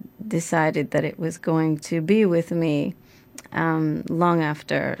decided that it was going to be with me long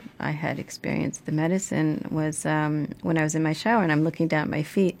after I had experienced the medicine was when I was in my shower and I'm looking down at my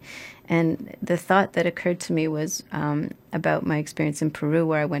feet. And the thought that occurred to me was about my experience in Peru,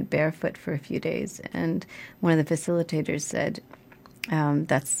 where I went barefoot for a few days. And one of the facilitators said,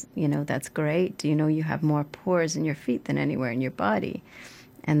 that's great. You have more pores in your feet than anywhere in your body.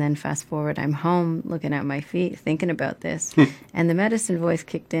 And then fast forward, I'm home looking at my feet, thinking about this. And the medicine voice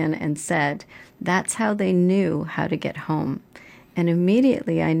kicked in and said, that's how they knew how to get home. And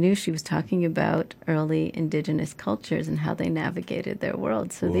immediately I knew she was talking about early indigenous cultures and how they navigated their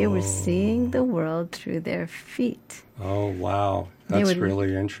world. So they were seeing the world through their feet. Oh, wow. That's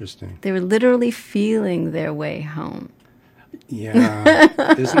really interesting. They were literally feeling their way home.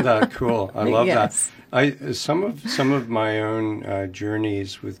 Yeah. Isn't that cool? I love Yes. that. Some of my own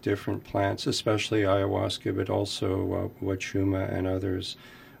journeys with different plants, especially ayahuasca, but also wachuma and others,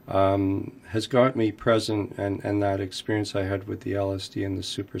 has got me present, and that experience I had with the LSD and the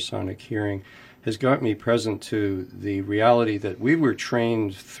supersonic hearing has got me present to the reality that we were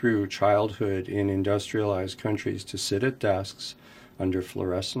trained through childhood in industrialized countries to sit at desks under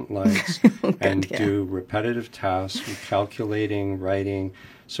fluorescent lights and do repetitive tasks, calculating, writing.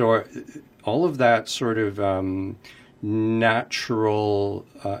 So all of that sort of natural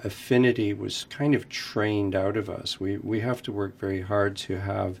affinity was kind of trained out of us. We have to work very hard to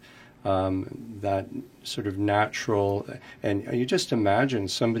have that sort of natural, and you just imagine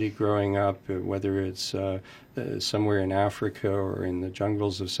somebody growing up, whether it's somewhere in Africa or in the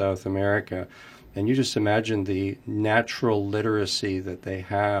jungles of South America, and you just imagine the natural literacy that they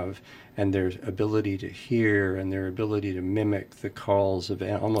have and their ability to hear and their ability to mimic the calls of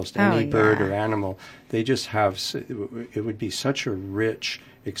almost any bird or animal. They just have, it would be such a rich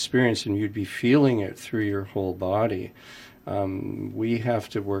experience, and you'd be feeling it through your whole body. We have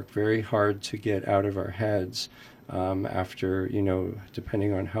to work very hard to get out of our heads after,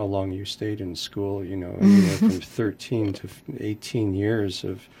 depending on how long you stayed in school, anywhere from 13 to 18 years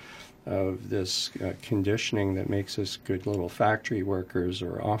of this conditioning that makes us good little factory workers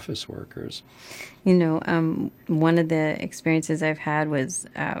or office workers. One of the experiences I've had was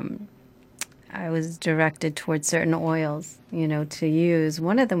I was directed towards certain oils, to use.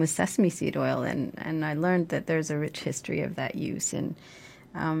 One of them was sesame seed oil, and I learned that there's a rich history of that use in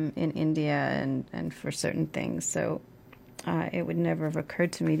India and for certain things. So it would never have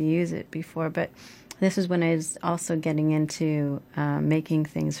occurred to me to use it before, but this is when I was also getting into making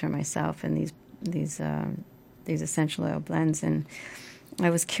things for myself and these essential oil blends. And I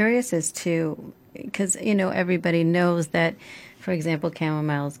was curious as to, because everybody knows that, for example,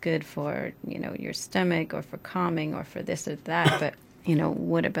 chamomile is good for your stomach or for calming or for this or that. But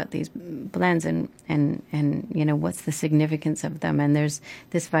what about these blends and what's the significance of them? And there's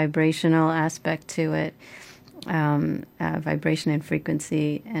this vibrational aspect to it. Vibration and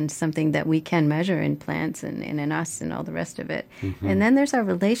frequency, and something that we can measure in plants and in us and all the rest of it. Mm-hmm. And then there's our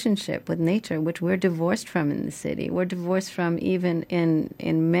relationship with nature, which we're divorced from in the city. We're divorced from even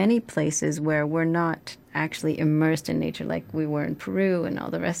in many places where we're not actually immersed in nature like we were in Peru and all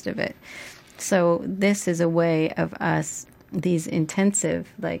the rest of it. So this is a way of us, these intensive,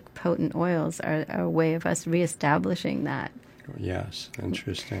 potent oils are a way of us reestablishing that. Yes,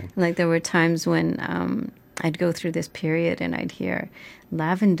 interesting. Like there were times when I'd go through this period and I'd hear,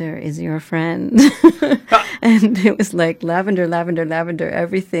 lavender is your friend. And it was like lavender, lavender, lavender,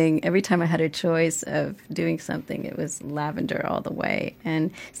 everything. Every time I had a choice of doing something, it was lavender all the way.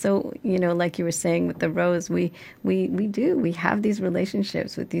 And so, like you were saying with the rose, we have these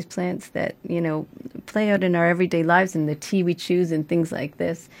relationships with these plants that, play out in our everyday lives, and the tea we choose and things like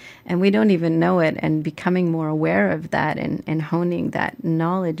this. And we don't even know it, and becoming more aware of that and honing that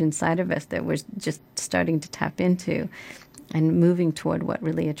knowledge inside of us that we're just starting to tap into. And moving toward what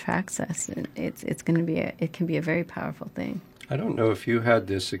really attracts us, it can be a very powerful thing. I don't know if you had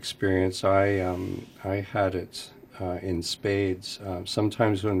this experience. I had it in spades.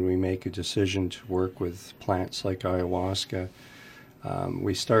 Sometimes when we make a decision to work with plants like ayahuasca,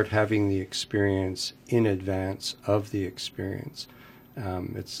 we start having the experience in advance of the experience.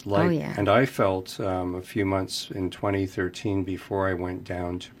 It's like, and I felt a few months in 2013 before I went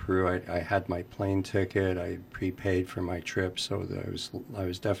down to Peru. I had my plane ticket. I prepaid for my trip, so that I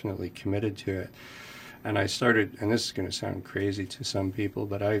was definitely committed to it. And I started, and this is going to sound crazy to some people,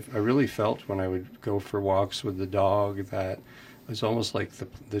 but I really felt when I would go for walks with the dog that it was almost like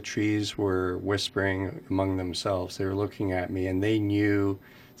the trees were whispering among themselves. They were looking at me, and they knew.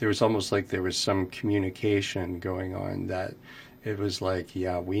 There was almost like there was some communication going on that it was like,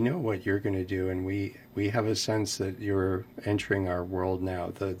 yeah, we know what you're going to do, and we have a sense that you're entering our world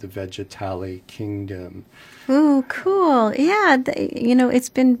now, the Vegetali kingdom. Oh, cool. Yeah, it's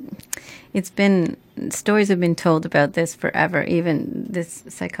been stories have been told about this forever. Even this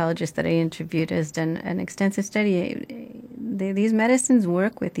psychologist that I interviewed has done an extensive study. These medicines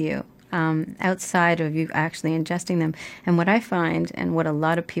work with you outside of you actually ingesting them. And what I find, and what a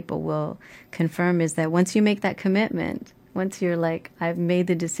lot of people will confirm, is that once you make that commitment, once you're like, I've made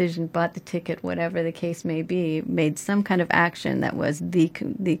the decision, bought the ticket, whatever the case may be, made some kind of action that was the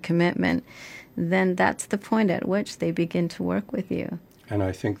commitment, then that's the point at which they begin to work with you. And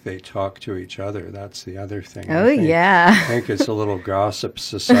I think they talk to each other. That's the other thing. Oh, yeah. I think it's a little gossip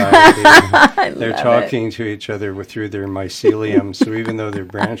society. They're talking to each other through their mycelium. So even though their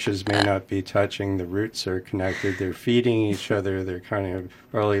branches may not be touching, the roots are connected. They're feeding each other. They're kind of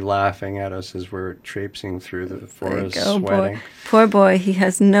probably laughing at us as we're traipsing through the forest, sweating. Poor boy, he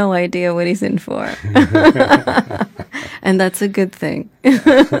has no idea what he's in for. And that's a good thing.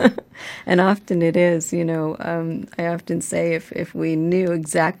 And often it is, I often say if we knew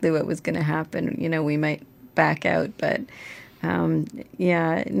exactly what was going to happen, we might back out. But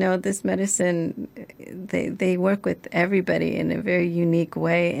this medicine, they work with everybody in a very unique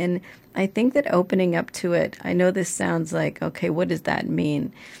way. And I think that opening up to it, I know this sounds like, okay, what does that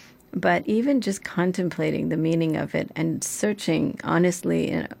mean? But even just contemplating the meaning of it and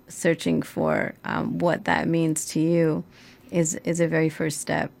honestly searching for what that means to you is a very first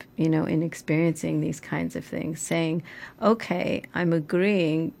step, in experiencing these kinds of things. Saying, okay, I'm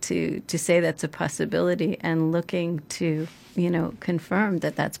agreeing to say that's a possibility and looking to, confirm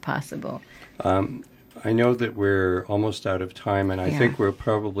that that's possible. I know that we're almost out of time, and I think we'll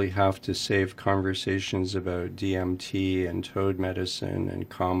probably have to save conversations about DMT and toad medicine and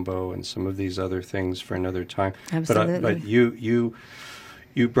combo and some of these other things for another time. Absolutely. But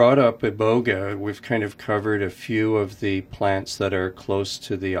you brought up iboga. We've kind of covered a few of the plants that are close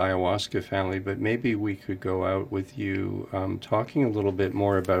to the ayahuasca family, but maybe we could go out with you talking a little bit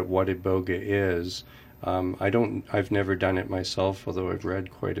more about what iboga is. I've never done it myself, although I've read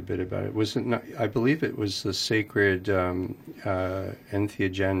quite a bit about it. Was it not, I believe it was the sacred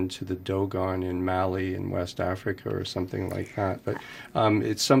entheogen to the Dogon in Mali in West Africa or something like that. But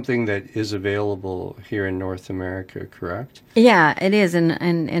it's something that is available here in North America, correct? Yeah, it is, and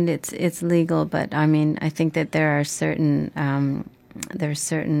it's legal. But I mean, I think that there are certain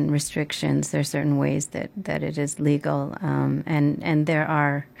restrictions. There are certain ways that it is legal, and there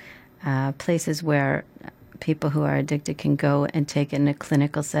are places where people who are addicted can go and take it in a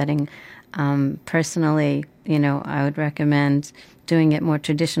clinical setting. Personally, I would recommend doing it more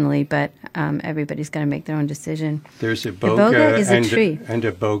traditionally, but everybody's got to make their own decision. There's iboga is a tree. And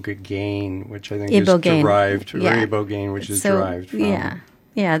ibogaine, which I think is derived, or ibogaine, which is derived from.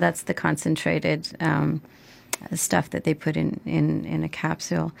 Yeah, that's the concentrated stuff that they put in a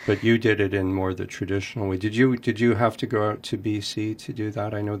capsule. But you did it in more the traditional way. Did you have to go out to BC to do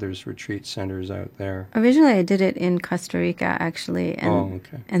that? I know there's retreat centers out there. Originally, I did it in Costa Rica, actually,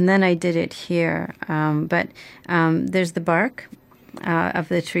 and then I did it here. But there's the bark of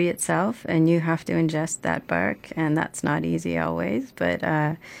the tree itself, and you have to ingest that bark, and that's not easy always, but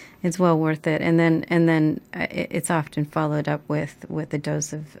it's well worth it. And then it's often followed up with a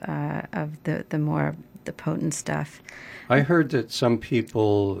dose of the potent stuff. I heard that some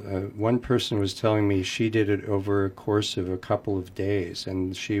people, one person was telling me she did it over a course of a couple of days,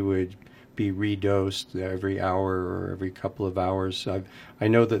 and she would be redosed every hour or every couple of hours. I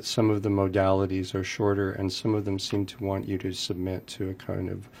know that some of the modalities are shorter, and some of them seem to want you to submit to a kind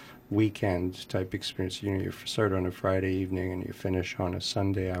of weekend type experience. You start on a Friday evening and you finish on a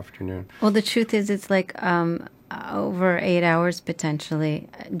Sunday afternoon. Well, the truth is, it's like over 8 hours potentially,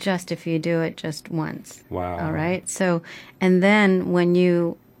 just if you do it just once. Wow. All right. So, and then when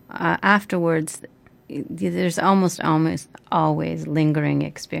you afterwards, there's almost always lingering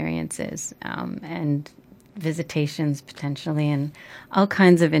experiences and visitations potentially, and all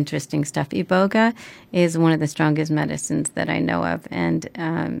kinds of interesting stuff. Iboga is one of the strongest medicines that I know of, and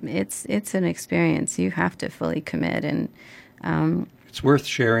it's an experience. You have to fully commit, and it's worth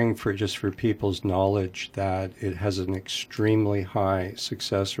sharing for people's knowledge that it has an extremely high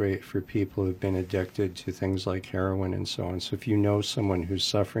success rate for people who've been addicted to things like heroin and so on. So if you know someone who's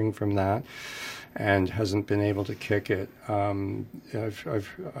suffering from that and hasn't been able to kick it, I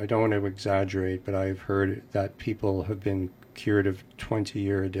don't want to exaggerate, but I've heard that people have been cured of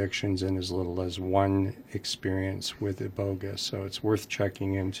 20-year addictions in as little as one experience with iboga. So it's worth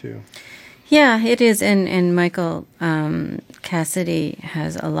checking into. Yeah, it is. And Michael Cassidy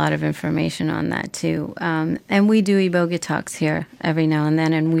has a lot of information on that too. And we do Iboga Talks here every now and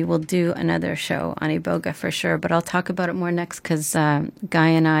then, and we will do another show on Iboga for sure. But I'll talk about it more next because Guy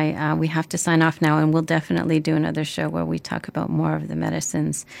and I, we have to sign off now, and we'll definitely do another show where we talk about more of the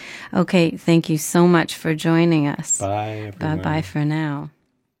medicines. Okay, thank you so much for joining us. Bye, everyone. Bye-bye for now.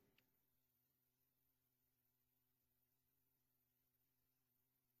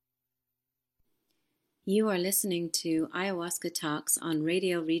 You are listening to Ayahuasca Talks on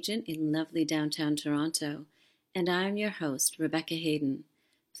Radio Regent in lovely downtown Toronto, and I'm your host, Rebecca Hayden.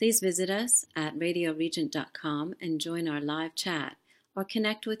 Please visit us at radioregent.com and join our live chat, or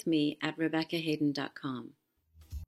connect with me at RebeccaHayden.com.